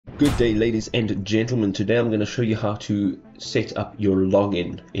Good day, ladies and gentlemen. Today I'm going to show you how to set up your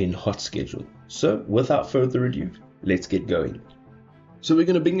login in HotSchedule. So without further ado, let's get going. So we're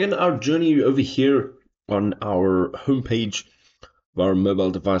going to begin our journey over here on our homepage of our mobile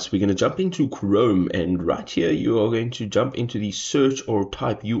device. We're going to jump into Chrome, and right here you are going to jump into the search or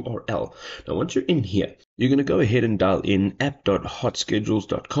type URL. Now once you're in here, you're going to go ahead and dial in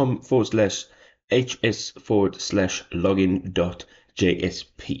app.hotschedules.com/hs/login.jsp.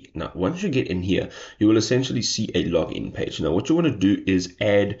 Now, once you get in here, you will essentially see a login page. Now, what you want to do is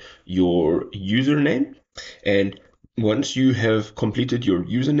add your username, and once you have completed your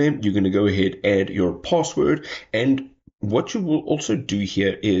username, you're going to go ahead, add your password, and what you will also do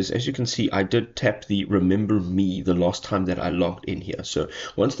here is, as you can see, I did tap the remember me the last time that I logged in here. So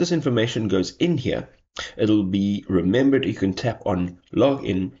once this information goes in here, it'll be remembered. You can tap on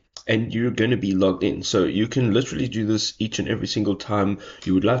login and you're going to be logged in. So you can literally do this each and every single time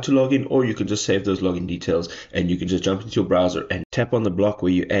you would like to log in, or you can just save those login details and you can just jump into your browser and tap on the block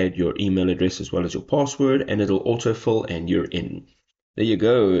where you add your email address as well as your password, and it'll autofill and you're in. There you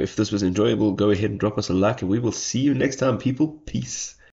go. If this was enjoyable, go ahead and drop us a like, and we will see you next time, people. Peace.